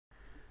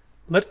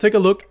let's take a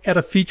look at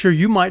a feature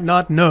you might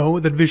not know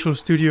that Visual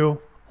Studio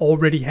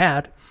already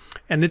had,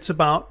 and it's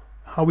about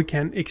how we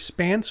can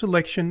expand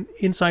selection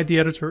inside the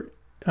editor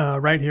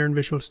right here in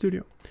Visual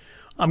Studio.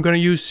 I'm going to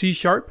use C#,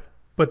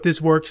 but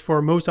this works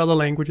for most other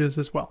languages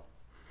as well.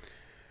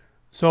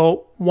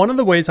 So one of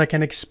the ways I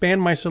can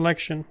expand my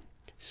selection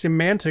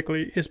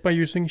semantically is by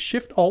using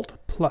Shift-Alt+.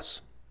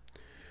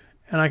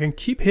 And I can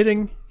keep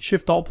hitting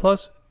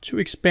Shift-Alt+ to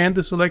expand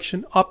the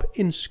selection up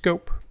in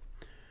scope.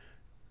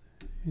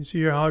 You see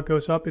here how it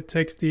goes up. It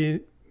takes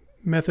the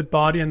method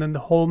body and then the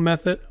whole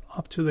method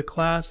up to the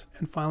class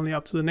and finally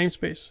up to the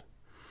namespace.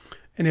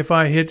 And if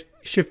I hit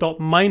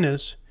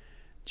Shift-Alt-,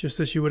 just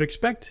as you would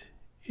expect,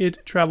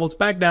 it travels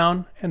back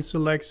down and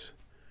selects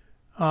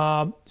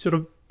sort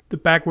of the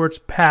backwards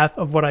path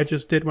of what I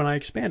just did when I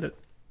expanded.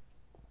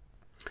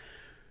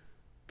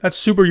 That's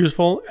super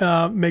useful.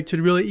 Makes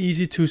it really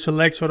easy to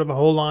select sort of a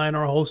whole line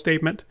or a whole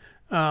statement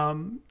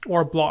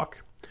or a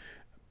block.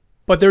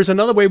 But there's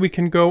another way we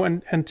can go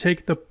and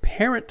take the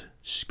parent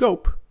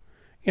scope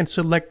and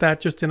select that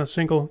just in a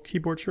single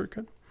keyboard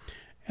shortcut.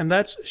 And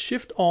that's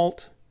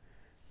Shift-Alt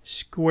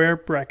square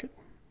bracket.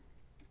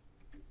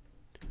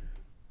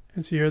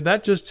 And see here,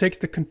 that just takes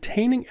the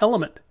containing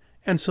element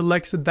and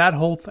selects that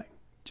whole thing,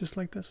 just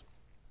like this.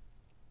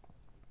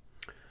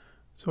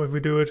 So if we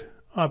do it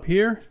up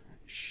here,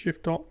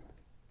 Shift-Alt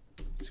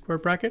square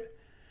bracket,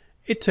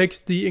 it takes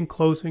the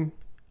enclosing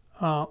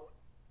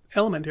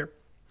element here.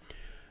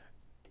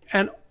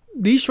 And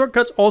these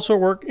shortcuts also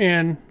work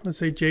in, let's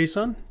say,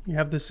 JSON. You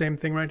have the same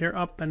thing right here,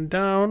 up and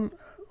down,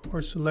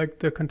 or select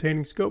the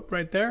containing scope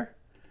right there.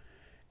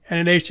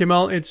 And in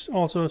HTML, it's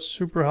also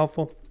super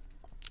helpful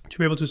to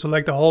be able to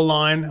select a whole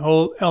line,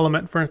 whole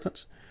element, for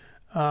instance,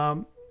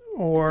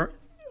 or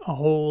a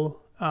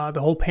whole, the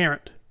whole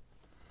parent.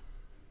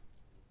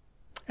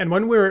 And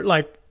when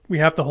we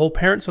have the whole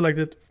parent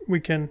selected, we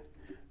can,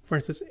 for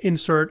instance,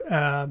 insert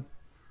a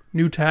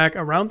new tag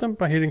around them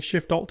by hitting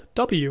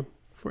Shift-Alt-W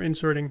for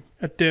inserting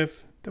a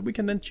div that we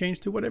can then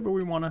change to whatever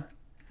we want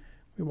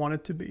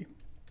it to be,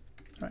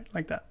 right?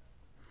 Like that.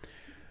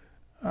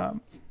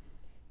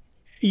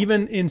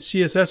 Even in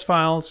CSS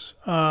files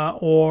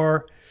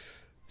or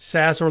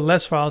SAS or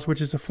less files,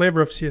 which is a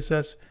flavor of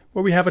CSS,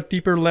 where we have a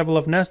deeper level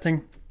of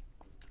nesting,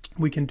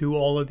 we can do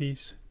all of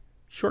these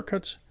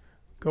shortcuts,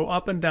 go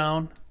up and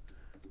down,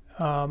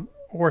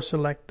 or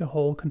select the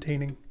whole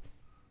containing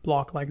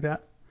block like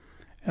that.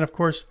 And of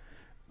course,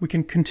 we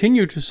can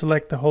continue to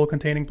select the whole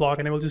containing block,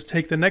 and it will just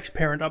take the next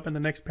parent up and the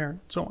next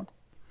parent, and so on.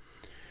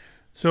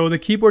 So the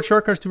keyboard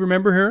shortcuts to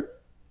remember here: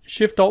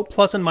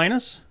 Shift-Alt+ and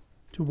minus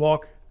to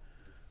walk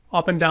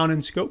up and down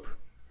in scope,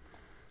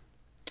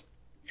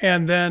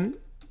 and then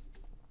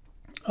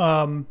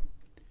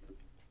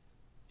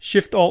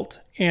Shift-Alt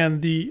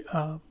and the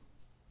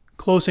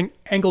closing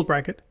angle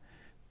bracket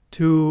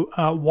to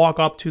walk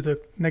up to the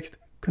next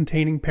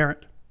containing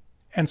parent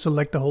and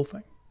select the whole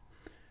thing.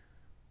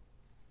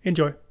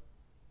 Enjoy.